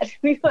that.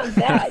 We want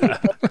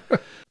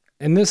that."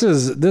 And this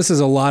is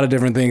a lot of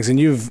different things. And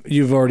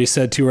you've already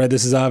said too, right?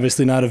 This is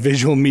obviously not a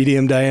visual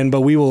medium, Diane,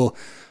 but we will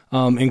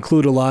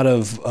include a lot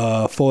of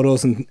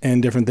photos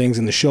and different things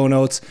in the show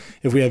notes.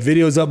 If we have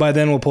videos up by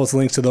then, we'll post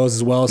links to those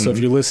as well. So if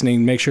you're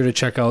listening, make sure to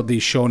check out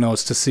these show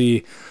notes to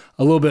see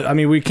a little bit. I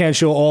mean, we can't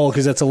show all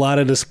because that's a lot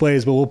of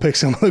displays, but we'll pick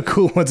some of the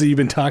cool ones that you've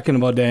been talking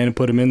about, Diane, and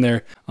put them in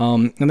there.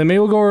 And then maybe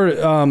we'll go over,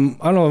 I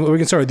don't know, we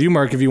can start with you,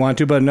 Mark, if you want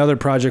to, but another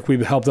project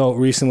we've helped out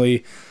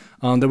recently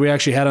that we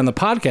actually had on the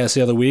podcast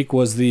the other week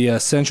was the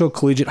Central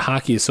Collegiate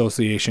Hockey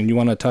Association. You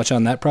want to touch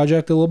on that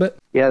project a little bit?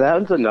 Yeah,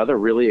 that was another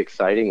really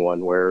exciting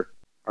one where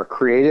our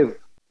creative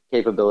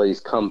capabilities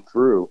come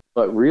through,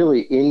 but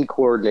really in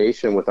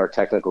coordination with our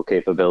technical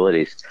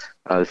capabilities.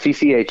 The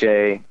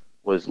CCHA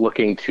was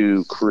looking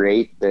to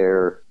create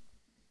their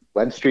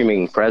web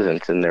streaming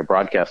presence and their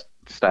broadcast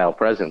style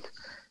presence.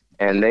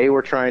 And they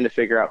were trying to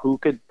figure out who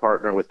could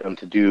partner with them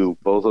to do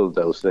both of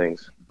those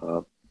things,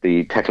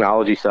 the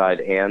technology side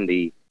and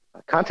the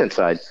content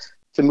side,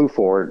 to move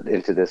forward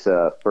into this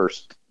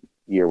first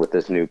year with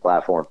this new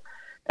platform.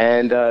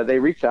 And they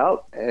reached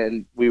out,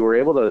 and we were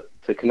able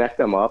to connect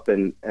them up,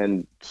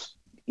 and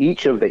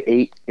each of the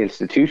 8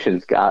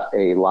 institutions got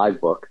a live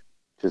book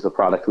which is a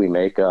product we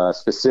make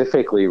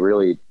specifically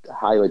really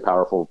highly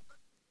powerful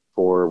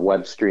for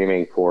web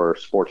streaming for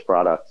sports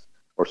products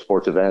or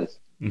sports events.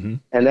 Mm-hmm.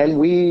 And then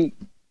we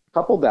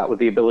coupled that with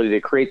the ability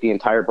to create the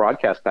entire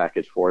broadcast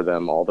package for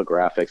them, all the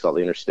graphics, all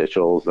the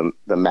interstitials,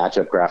 the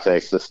matchup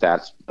graphics, the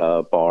stats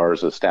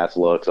bars, the stats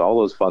looks, all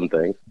those fun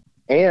things,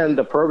 and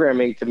the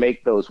programming to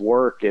make those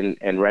work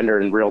and render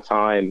in real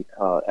time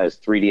as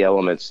 3D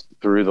elements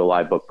through the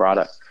Livebook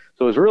product.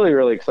 So it was really,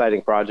 really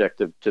exciting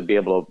project to be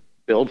able to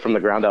build from the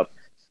ground up.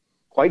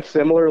 Quite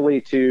similarly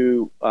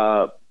to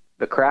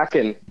the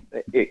Kraken,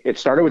 it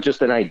started with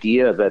just an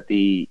idea that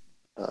the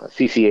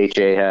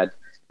CCHA had,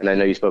 and I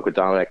know you spoke with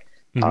Dominic.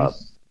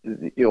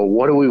 Mm-hmm.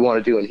 What do we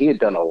want to do? And he had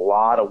done a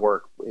lot of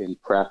work in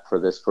prep for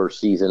this first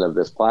season of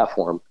this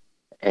platform,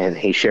 and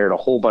he shared a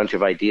whole bunch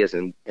of ideas,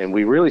 and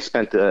we really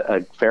spent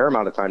a fair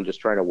amount of time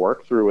just trying to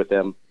work through with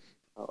him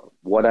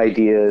what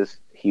ideas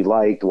he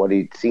liked, what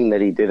he'd seen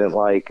that he didn't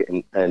like,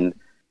 and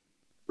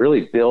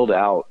really build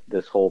out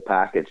this whole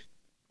package.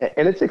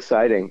 And it's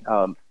exciting,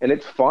 and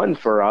it's fun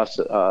for us.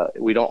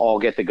 We don't all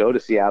get to go to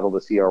Seattle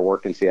to see our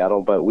work in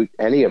Seattle, but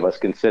any of us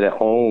can sit at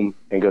home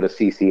and go to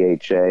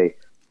CCHA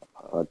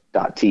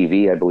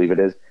 .tv, I believe it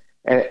is,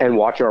 and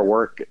watch our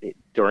work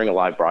during a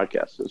live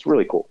broadcast. It's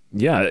really cool.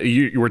 Yeah,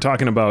 you were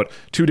talking about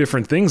two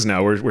different things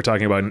now. We're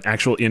talking about an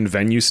actual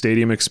in-venue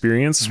stadium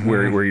experience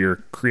where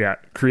you're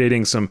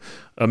creating some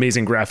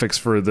amazing graphics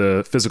for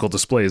the physical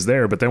displays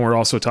there, but then we're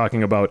also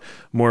talking about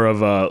more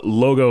of a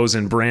logos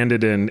and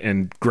branded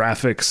and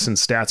graphics and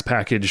stats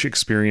package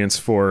experience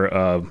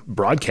for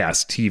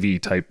broadcast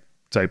TV type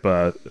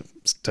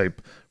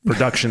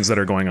productions that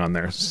are going on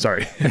there.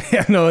 Sorry.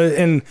 Yeah, no,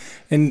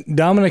 and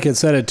Dominic had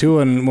said it too,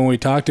 and when we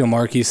talked to him,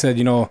 Mark, he said,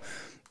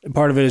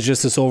 part of it is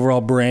just this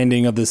overall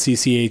branding of the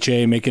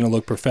CCHA, making it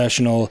look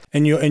professional,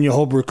 and you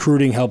hope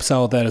recruiting helps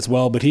out with that as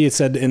well. But he had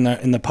said in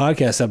the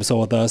podcast episode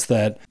with us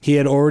that he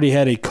had already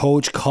had a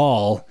coach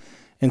call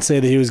and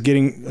say that he was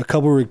getting a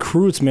couple of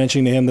recruits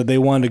mentioning to him that they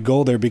wanted to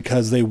go there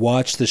because they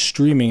watched the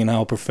streaming and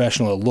how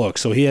professional it looked.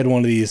 So he had one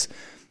of these,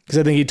 because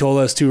I think he told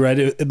us too,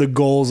 right, the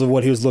goals of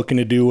what he was looking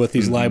to do with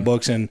these live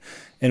books and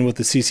with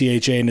the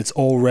CCHA, and it's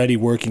already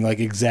working like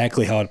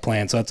exactly how it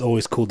planned. So that's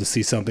always cool to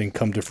see something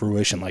come to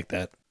fruition like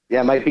that.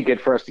 Yeah, it might be good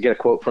for us to get a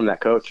quote from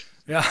that coach.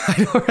 Yeah,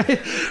 I know,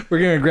 right? We're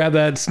going to grab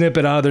that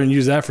snippet out of there and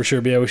use that for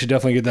sure. But yeah, we should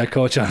definitely get that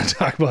coach on and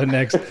talk about it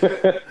next.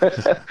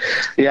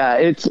 Yeah,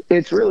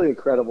 it's really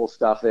incredible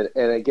stuff. And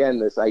again,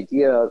 this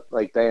idea,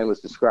 like Diane was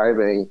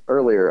describing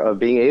earlier, of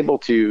being able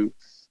to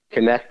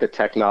connect the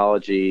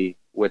technology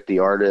with the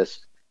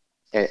artist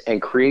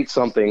and create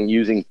something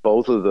using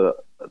both of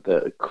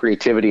the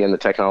creativity and the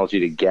technology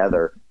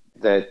together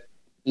that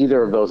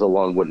either of those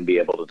alone wouldn't be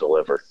able to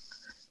deliver.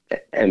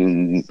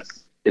 And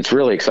it's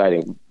really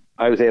exciting.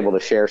 I was able to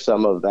share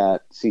some of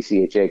that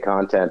CCHA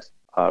content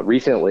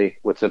recently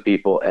with some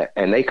people,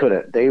 and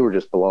they were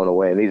just blown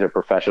away. And these are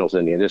professionals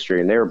in the industry,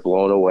 and they were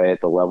blown away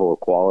at the level of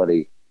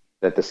quality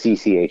that the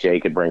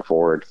CCHA could bring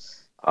forward.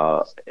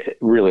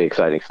 Really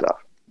exciting stuff.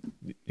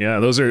 Yeah,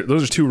 those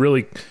are two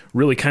really,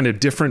 really kind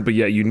of different but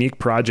yet unique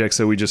projects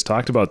that we just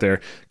talked about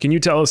there. Can you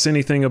tell us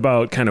anything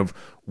about kind of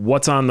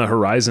what's on the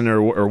horizon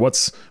or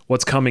what's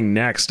coming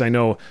next? I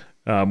know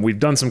we've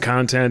done some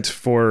content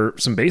for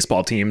some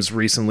baseball teams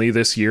recently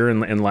this year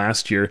and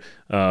last year,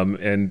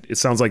 and it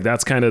sounds like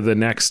that's kind of the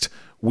next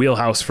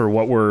wheelhouse for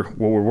what we're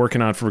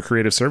working on from a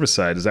creative service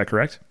side. Is that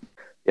correct?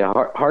 Yeah,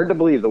 hard to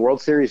believe. The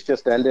World Series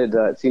just ended,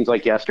 it seems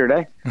like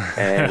yesterday.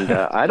 And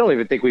I don't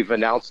even think we've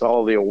announced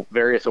all the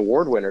various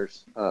award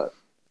winners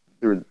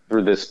through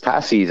this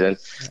past season.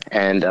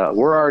 And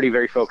we're already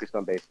very focused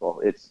on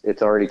baseball.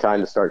 It's already time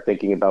to start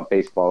thinking about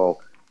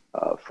baseball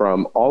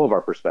from all of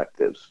our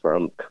perspectives,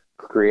 from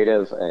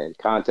creative and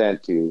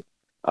content to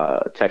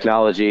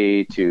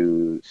technology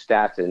to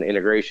stats and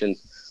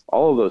integrations,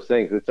 all of those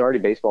things. It's already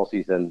baseball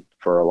season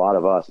for a lot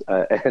of us.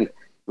 And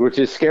which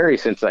is scary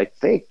since I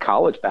think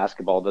college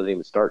basketball doesn't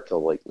even start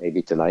till like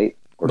maybe tonight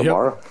or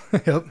tomorrow.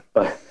 Yep.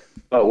 But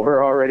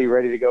we're already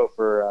ready to go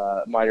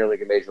for minor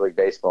league and major league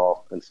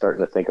baseball and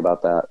starting to think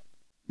about that.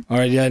 All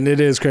right, yeah, and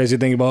it is crazy to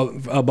think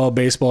about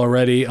baseball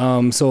already.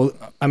 So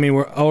I mean,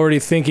 we're already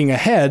thinking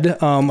ahead.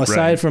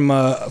 Aside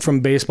from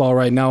baseball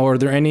right now, are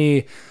there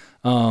any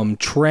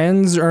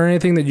trends or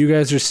anything that you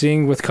guys are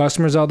seeing with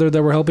customers out there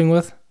that we're helping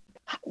with?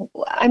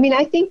 I mean,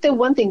 I think the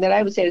one thing that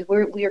I would say is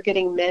we are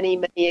getting many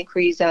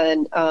inquiries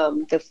on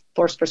the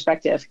force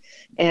perspective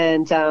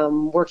and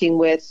working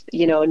with,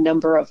 a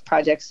number of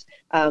projects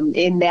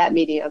in that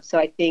medium. So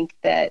I think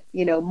that,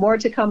 more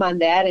to come on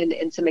that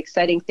and some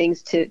exciting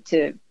things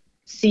to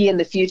see in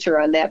the future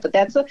on that. But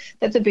that's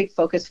a big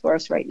focus for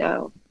us right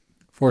now.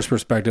 Force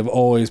perspective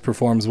always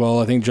performs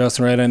well. I think,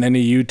 Justin, right, on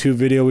any YouTube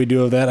video we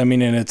do of that, I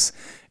mean, and it's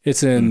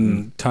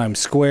in Times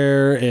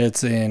Square,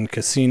 it's in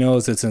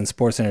casinos, it's in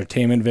sports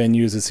entertainment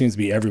venues. It seems to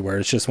be everywhere.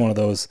 It's just one of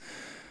those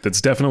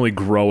that's definitely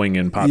growing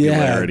in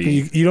popularity.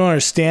 Yeah, you don't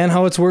understand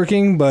how it's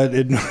working, but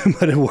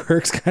it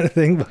works, kind of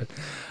thing. But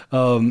I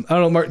don't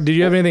know, Mark, did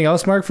you have anything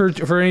else, Mark,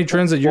 for any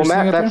trends that you're seeing?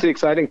 Well, Matt, out that's there? the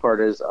exciting part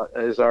is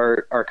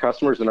our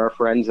customers and our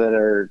friends that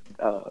are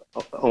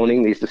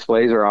owning these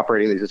displays or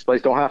operating these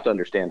displays don't have to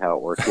understand how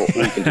it works. We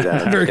can do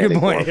that. Very good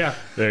point. Yeah.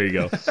 There you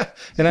go.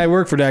 And I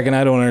work for DAC and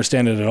I don't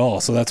understand it at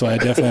all. So that's why I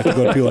definitely have to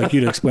go to people like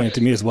you to explain it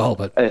to me as well.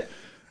 But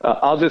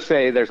I'll just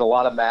say there's a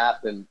lot of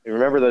math, and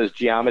remember those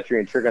geometry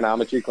and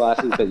trigonometry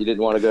classes that you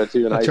didn't want to go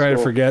to in high school? I try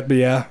to forget, but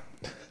yeah.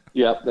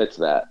 Yep, that's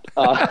that.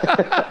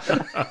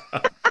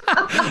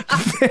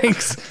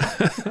 Thanks.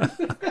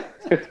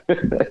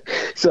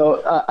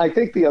 So I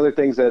think the other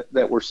things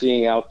that we're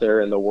seeing out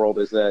there in the world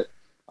is that,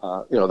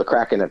 the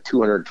Kraken have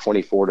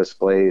 224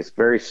 displays.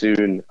 Very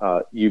soon,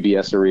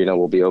 UBS Arena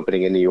will be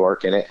opening in New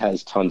York, and it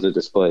has tons of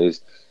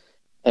displays.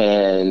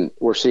 And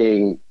we're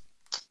seeing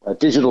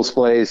digital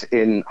displays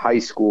in high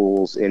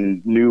schools,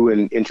 in new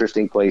and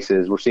interesting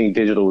places. We're seeing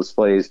digital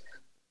displays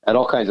at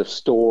all kinds of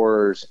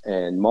stores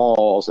and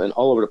malls and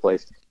all over the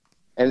place.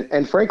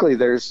 And frankly,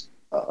 there's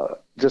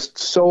just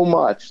so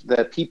much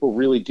that people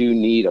really do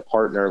need a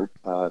partner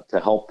to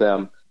help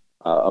them,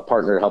 a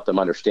partner to help them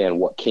understand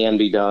what can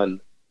be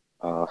done,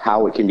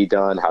 how it can be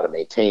done, how to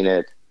maintain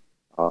it,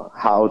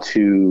 how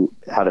to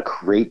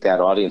create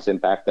that audience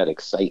impact, that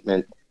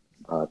excitement,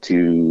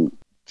 to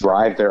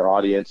drive their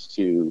audience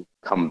to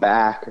come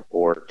back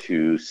or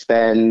to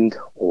spend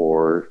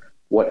or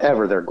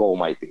whatever their goal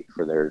might be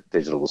for their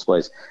digital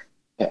displays.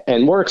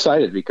 And we're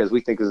excited because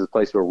we think this is a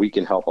place where we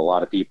can help a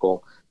lot of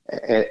people.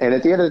 And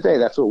at the end of the day,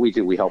 that's what we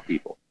do. We help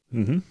people.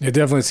 Mm-hmm. It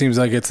definitely seems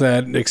like it's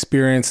that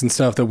experience and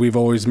stuff that we've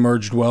always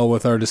merged well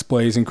with our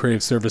displays and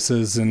creative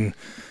services and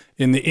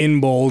in the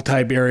in-bowl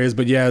type areas.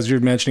 But yeah, as you're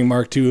mentioning,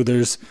 Mark, too,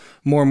 there's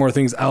more and more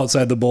things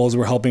outside the bowls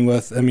we're helping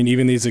with. I mean,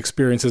 even these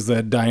experiences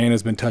that Diane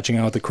has been touching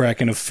on with the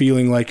Kraken of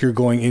feeling like you're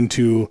going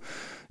into,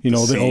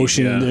 the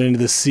ocean and into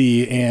the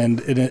sea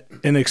and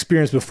an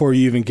experience before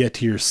you even get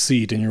to your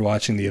seat and you're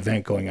watching the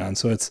event going on.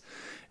 So it's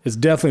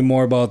definitely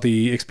more about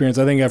the experience.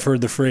 I think I've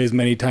heard the phrase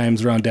many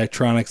times around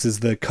Daktronics is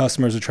the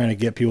customers are trying to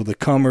get people to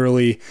come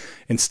early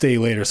and stay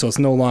later. So it's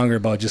no longer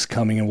about just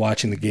coming and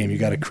watching the game. You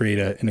got to create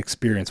an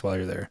experience while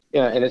you're there.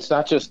 Yeah, and it's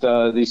not just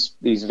these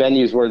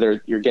venues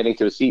where you're getting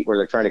to a seat where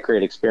they're trying to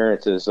create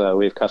experiences.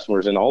 We have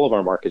customers in all of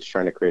our markets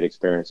trying to create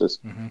experiences.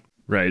 Mm-hmm.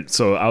 Right.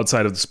 So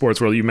outside of the sports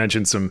world, you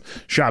mentioned some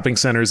shopping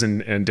centers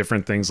and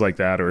different things like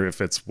that, or if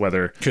it's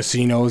whether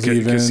casinos,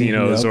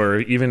 yep. Or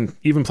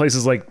even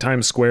places like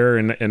Times Square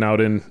and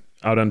out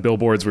on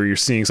billboards where you're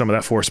seeing some of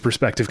that forced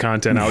perspective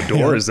content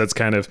outdoors. That's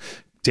kind of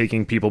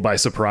taking people by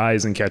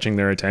surprise and catching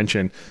their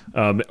attention.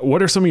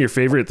 What are some of your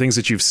favorite things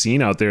that you've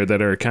seen out there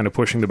that are kind of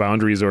pushing the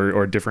boundaries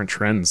or different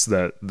trends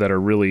that are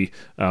really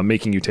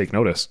making you take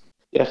notice?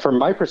 Yeah, from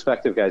my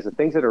perspective, guys, the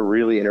things that are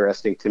really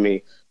interesting to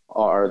me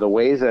are the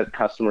ways that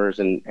customers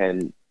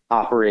and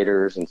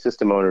operators and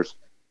system owners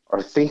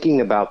are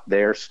thinking about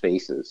their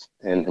spaces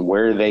and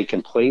where they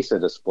can place a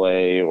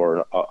display or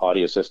an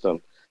audio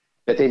system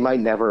that they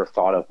might never have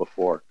thought of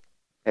before.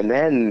 And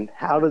then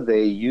how do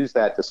they use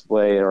that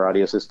display or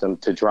audio system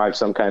to drive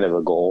some kind of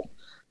a goal?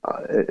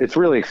 It's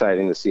really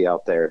exciting to see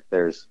out there.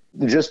 There's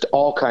just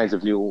all kinds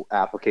of new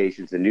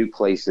applications and new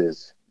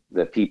places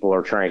that people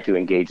are trying to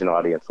engage an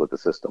audience with the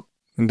system.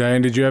 And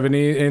Diane, did you have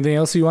anything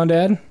else you wanted to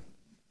add?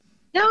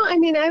 No, I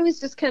mean, I was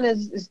just kind of,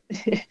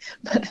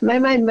 my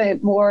mind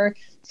went more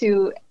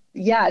to,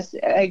 yes,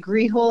 I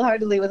agree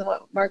wholeheartedly with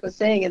what Mark was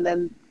saying. And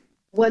then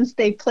once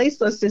they place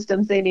those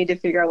systems, they need to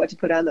figure out what to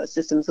put on those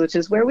systems, which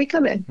is where we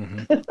come in.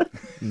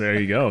 Mm-hmm. There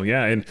you go.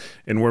 Yeah.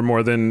 And we're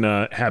more than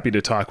happy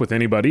to talk with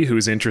anybody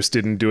who's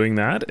interested in doing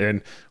that.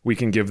 And we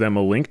can give them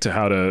a link to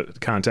how to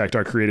contact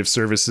our creative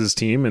services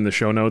team in the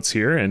show notes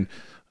here. And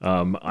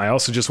I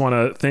also just want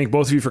to thank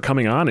both of you for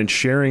coming on and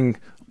sharing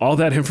all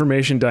that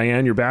information,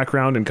 Diane, your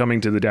background and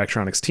coming to the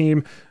Daktronics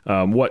team,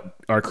 what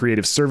our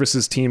creative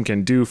services team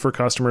can do for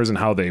customers and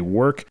how they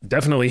work.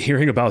 Definitely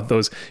hearing about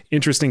those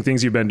interesting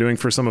things you've been doing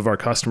for some of our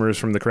customers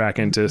from the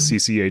Kraken to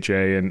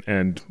CCHA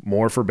and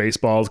more for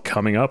baseball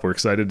coming up. We're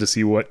excited to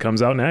see what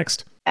comes out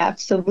next.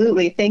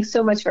 Absolutely. Thanks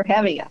so much for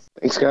having us.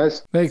 Thanks,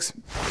 guys. Thanks.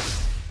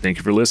 Thank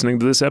you for listening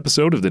to this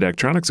episode of the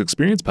Daktronics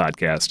Experience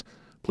Podcast.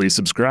 Please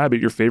subscribe at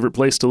your favorite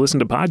place to listen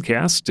to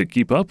podcasts to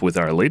keep up with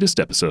our latest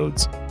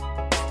episodes.